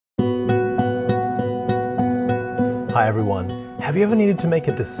Hi everyone. Have you ever needed to make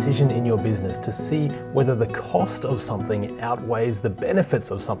a decision in your business to see whether the cost of something outweighs the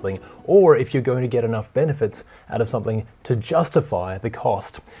benefits of something, or if you're going to get enough benefits out of something to justify the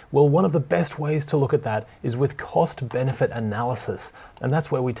cost? Well, one of the best ways to look at that is with cost-benefit analysis. And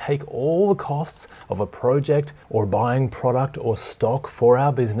that's where we take all the costs of a project or buying product or stock for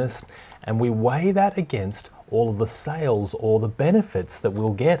our business, and we weigh that against all of the sales or the benefits that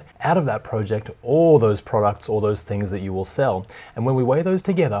we'll get out of that project or those products or those things that you will sell. And when we weigh those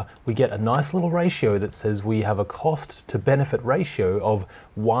together, we get a nice little ratio that says we have a cost to benefit ratio of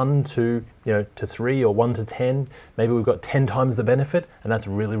 1 to 3 or 1 to 10. Maybe we've got 10 times the benefit, and that's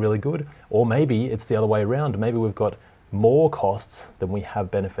really, really good. Or maybe it's the other way around. Maybe we've got more costs than we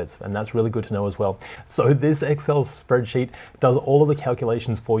have benefits, and that's really good to know as well. So this Excel spreadsheet does all of the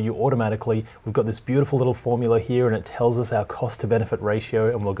calculations for you automatically. We've got this beautiful little formula here, and it tells us our cost to benefit ratio,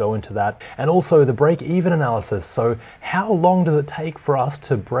 and we'll go into that. And also the break-even analysis. So how long does it take for us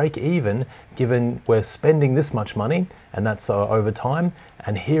to break even given we're spending this much money, and that's over time,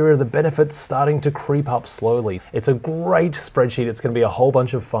 and here are the benefits starting to creep up slowly. It's a great spreadsheet. It's going to be a whole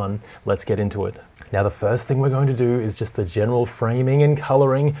bunch of fun. Let's get into it. Now, the first thing we're going to do is just the general framing and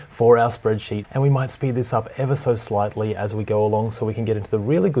coloring for our spreadsheet, and we might speed this up ever so slightly as we go along so we can get into the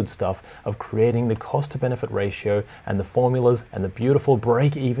really good stuff of creating the cost to benefit ratio and the formulas and the beautiful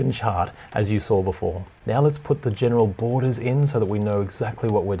break-even chart as you saw before. Now let's put the general borders in so that we know exactly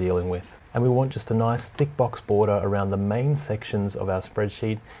what we're dealing with. And we want just a nice thick box border around the main sections of our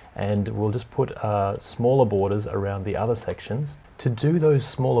spreadsheet, and we'll just put smaller borders around the other sections. To do those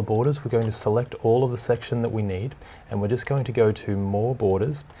smaller borders, we're going to select all of the section that we need, and we're just going to go to more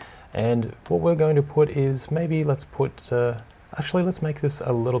borders. And what we're going to put is, maybe let's put, actually let's make this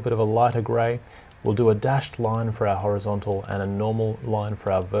a little bit of a lighter gray. We'll do a dashed line for our horizontal and a normal line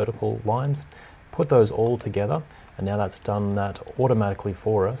for our vertical lines. Put those all together, and now that's done that automatically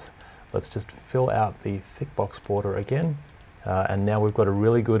for us. Let's just fill out the thick box border again. And now we've got a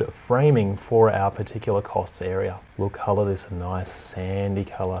really good framing for our particular costs area. We'll color this a nice sandy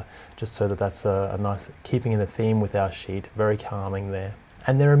color, just so that that's a nice, keeping in the theme with our sheet, very calming there.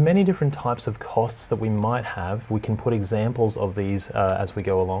 And there are many different types of costs that we might have. We can put examples of these as we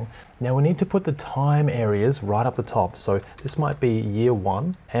go along. Now we need to put the time areas right up the top. So this might be year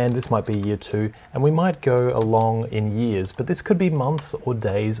 1 and this might be year 2, and we might go along in years, but this could be months or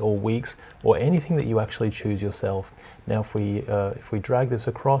days or weeks or anything that you actually choose yourself. Now if we drag this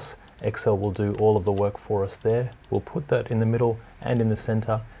across, Excel will do all of the work for us there. We'll put that in the middle and in the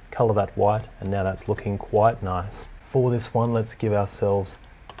center, color that white, and now that's looking quite nice. For this one, let's give ourselves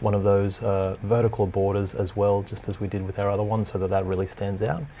one of those vertical borders as well, just as we did with our other one, so that that really stands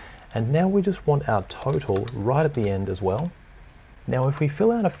out. And now we just want our total right at the end as well. Now if we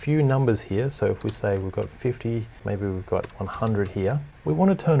fill out a few numbers here, so if we say we've got 50, maybe we've got 100 here, we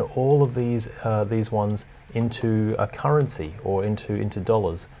want to turn all of these ones into a currency or into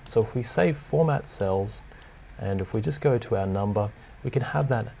dollars. So if we say format cells, and if we just go to our number, we can have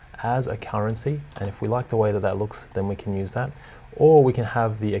that as a currency, and if we like the way that that looks, then we can use that. Or we can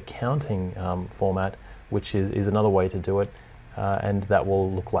have the accounting format, which is another way to do it, and that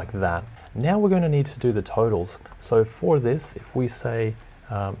will look like that. Now we're going to need to do the totals. So for this, if we say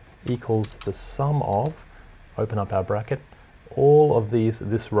equals the sum of, open up our bracket, all of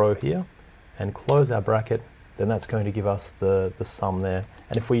this row here, and close our bracket, then that's going to give us the sum there.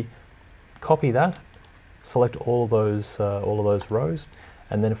 And if we copy that, select all of those rows,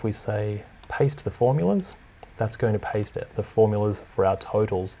 and then if we say paste the formulas, that's going to paste the formulas for our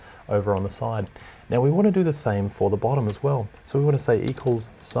totals over on the side. Now we want to do the same for the bottom as well. So we want to say equals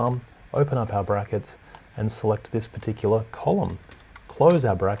sum, open up our brackets, and select this particular column. Close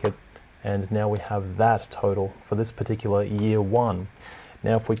our bracket, and now we have that total for this particular year 1.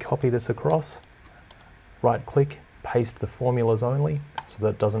 Now if we copy this across, right click, paste the formulas only, so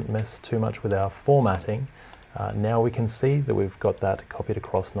that doesn't mess too much with our formatting. Now we can see that we've got that copied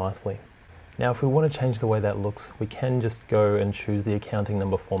across nicely. Now if we want to change the way that looks, we can just go and choose the accounting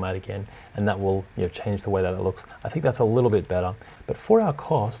number format again, and that will change the way that it looks. I think that's a little bit better. But for our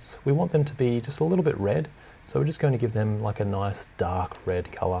costs, we want them to be just a little bit red, so we're just going to give them like a nice dark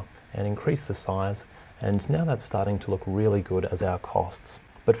red color and increase the size, and now that's starting to look really good as our costs.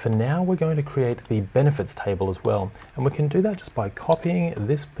 But for now, we're going to create the benefits table as well, and we can do that just by copying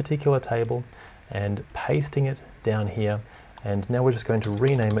this particular table and pasting it down here. And now we're just going to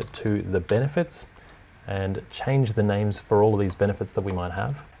rename it to the benefits and change the names for all of these benefits that we might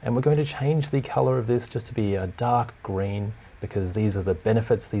have. And we're going to change the color of this just to be a dark green because these are the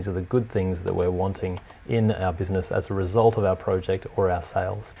benefits, these are the good things that we're wanting in our business as a result of our project or our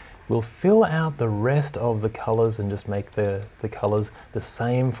sales. We'll fill out the rest of the colors and just make the colors the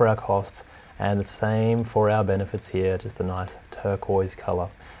same for our costs and the same for our benefits here, just a nice turquoise color.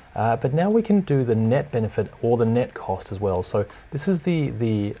 But now we can do the net benefit or the net cost as well. So this is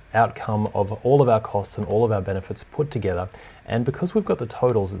the outcome of all of our costs and all of our benefits put together. And because we've got the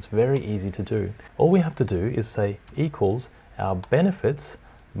totals, it's very easy to do. All we have to do is say equals our benefits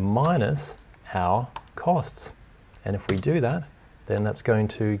minus our costs. And if we do that, then that's going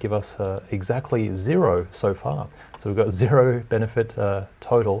to give us exactly 0 so far. So we've got 0 benefit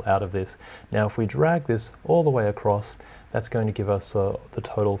total out of this. Now if we drag this all the way across, that's going to give us the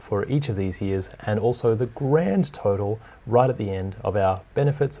total for each of these years and also the grand total right at the end of our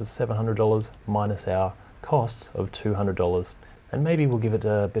benefits of $700 minus our costs of $200. And maybe we'll give it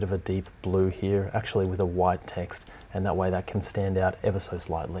a bit of a deep blue here, actually with a white text, and that way that can stand out ever so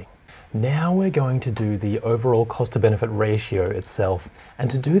slightly. Now we're going to do the overall cost to benefit ratio itself. And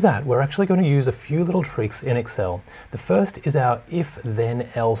to do that, we're actually going to use a few little tricks in Excel. The first is our if then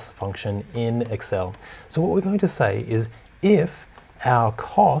else function in Excel. So what we're going to say is if our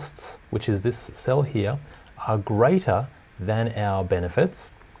costs, which is this cell here, are greater than our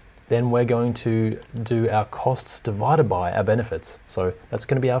benefits, then we're going to do our costs divided by our benefits. So that's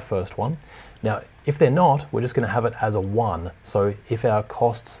going to be our first one. Now, if they're not, we're just going to have it as a 1. So if our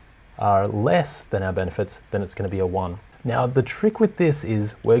costs are less than our benefits, then it's going to be a 1. Now the trick with this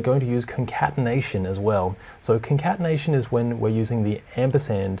is we're going to use concatenation as well. So concatenation is when we're using the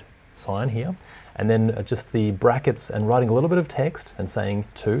ampersand sign here, and then just the brackets and writing a little bit of text and saying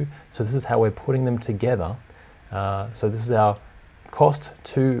 2. So this is how we're putting them together. So this is our cost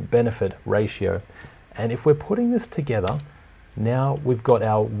to benefit ratio. And if we're putting this together, now we've got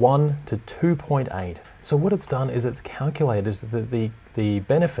our 1 to 2.8. So what it's done is it's calculated that the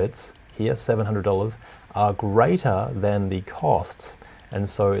benefits here, $700, are greater than the costs. And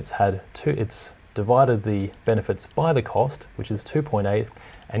so it's divided the benefits by the cost, which is 2.8,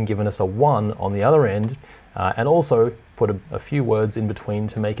 and given us a 1 on the other end, and also put a few words in between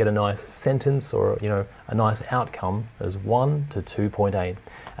to make it a nice sentence or a nice outcome as 1 to 2.8.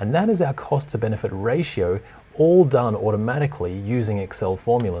 And that is our cost to benefit ratio, all done automatically using Excel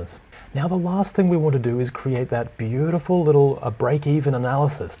formulas. Now the last thing we want to do is create that beautiful little break-even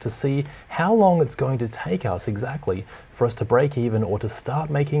analysis to see how long it's going to take us exactly for us to break even or to start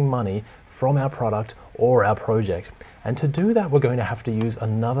making money from our product or our project. And to do that, we're going to have to use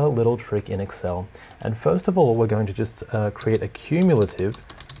another little trick in Excel. And first of all, we're going to just create a cumulative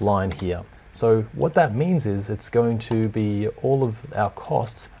line here. So what that means is it's going to be all of our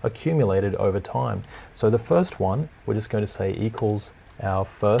costs accumulated over time. So the first one, we're just going to say equals our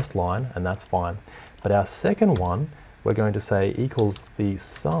first line, and that's fine. But our second one, we're going to say equals the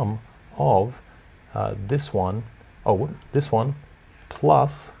sum of this one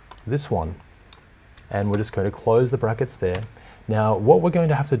plus this one. And we're just going to close the brackets there. Now what we're going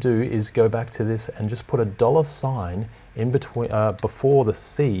to have to do is go back to this and just put a $sign in between before the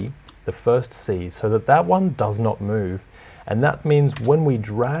C, the first C, so that one does not move. And that means when we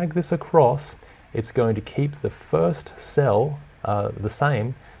drag this across, it's going to keep the first cell the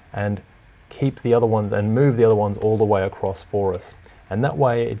same and keep the other ones and move the other ones all the way across for us. And that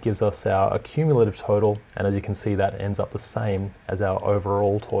way it gives us our accumulative total, and as you can see, that ends up the same as our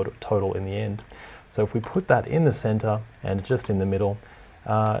overall total in the end. So if we put that in the center and just in the middle,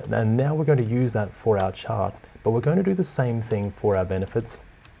 and now we're going to use that for our chart, but we're going to do the same thing for our benefits.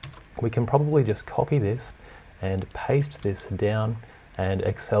 We can probably just copy this and paste this down, and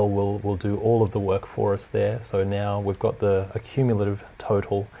Excel will do all of the work for us there. So now we've got the accumulative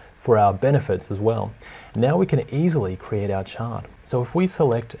total for our benefits as well. Now we can easily create our chart. So if we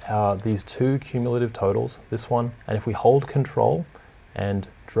select these two cumulative totals, this one, and if we hold Control and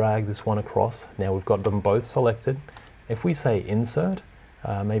drag this one across, now we've got them both selected. If we say Insert,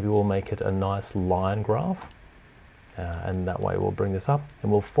 maybe we'll make it a nice line graph, and that way we'll bring this up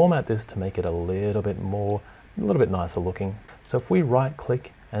and we'll format this to make it a little bit nicer looking. So if we right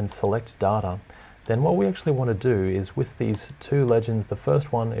click and select data, then what we actually want to do is with these two legends, the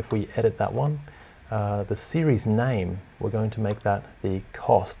first one, if we edit that one, the series name, we're going to make that the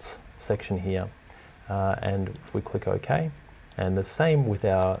costs section here. And if we click OK, and the same with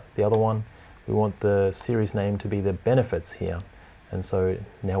the other one, we want the series name to be the benefits here. And so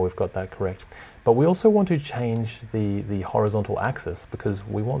now we've got that correct. But we also want to change the horizontal axis because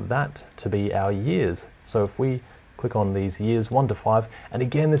we want that to be our years. So if we click on these years 1 to 5, and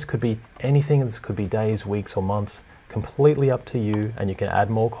again, this could be anything, this could be days, weeks, or months, completely up to you, and you can add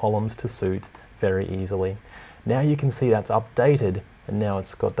more columns to suit very easily. Now you can see that's updated and now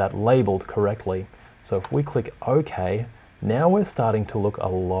it's got that labeled correctly. So if we click OK, now we're starting to look a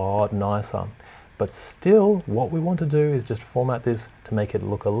lot nicer. But still, what we want to do is just format this to make it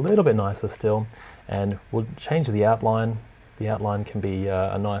look a little bit nicer still, and we'll change the outline. The outline can be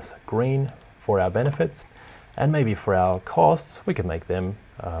a nice green for our benefits, and maybe for our costs, we can make them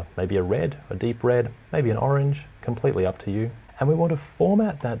maybe a red, a deep red, maybe an orange, completely up to you. And we want to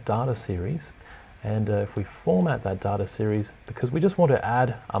format that data series, and if we format that data series, because we just want to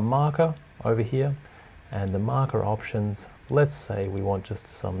add a marker over here, and the marker options, let's say we want just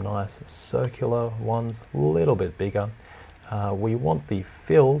some nice circular ones, a little bit bigger. We want the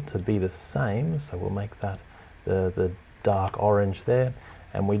fill to be the same, so we'll make that the dark orange there,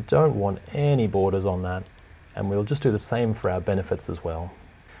 and we don't want any borders on that, and we'll just do the same for our benefits as well.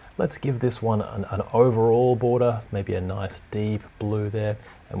 Let's give this one an overall border, maybe a nice deep blue there,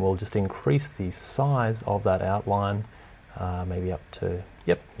 and we'll just increase the size of that outline, maybe up to,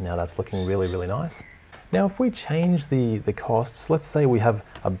 yep, now that's looking really, really nice. Now if we change the costs, let's say we have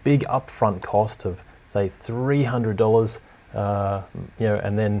a big upfront cost of say $300,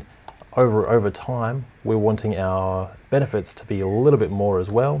 and then over time we're wanting our benefits to be a little bit more as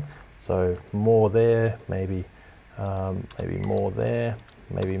well. So more there, maybe more there,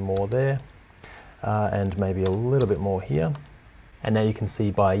 maybe more there, and maybe a little bit more here. And now you can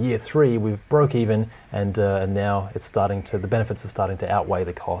see by year 3 we've broke even, and now it's starting to, the benefits are starting to outweigh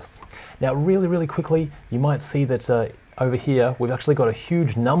the costs. Now really quickly, you might see that over here we've actually got a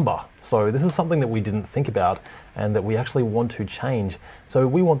huge number. So this is something that we didn't think about and that we actually want to change. So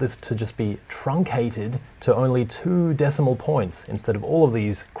we want this to just be truncated to only 2 decimal points instead of all of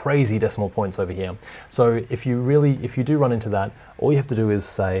these crazy decimal points over here. So if you do run into that, all you have to do is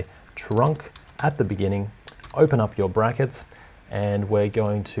say trunc at the beginning, open up your brackets, and we're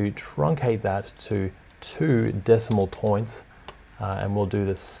going to truncate that to 2 decimal points, and we'll do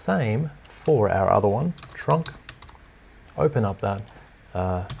the same for our other one, trunc, open up that,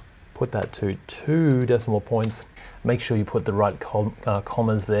 put that to 2 decimal points, make sure you put the right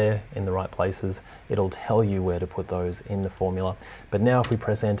commas there in the right places. It'll tell you where to put those in the formula. But now if we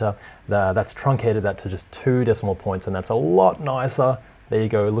press enter, that's truncated that to just 2 decimal points, and that's a lot nicer. There you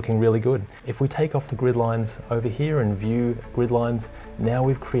go, looking really good. If we take off the grid lines over here and view grid lines, now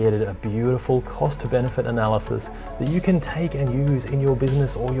we've created a beautiful cost to benefit analysis that you can take and use in your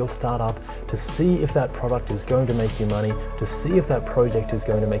business or your startup to see if that product is going to make you money, to see if that project is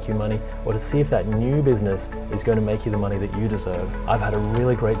going to make you money, or to see if that new business is going to make you the money that you deserve. I've had a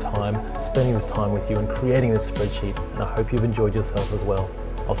really great time spending this time with you and creating this spreadsheet, and I hope you've enjoyed yourself as well.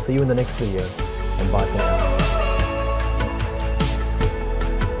 I'll see you in the next video, and bye for now.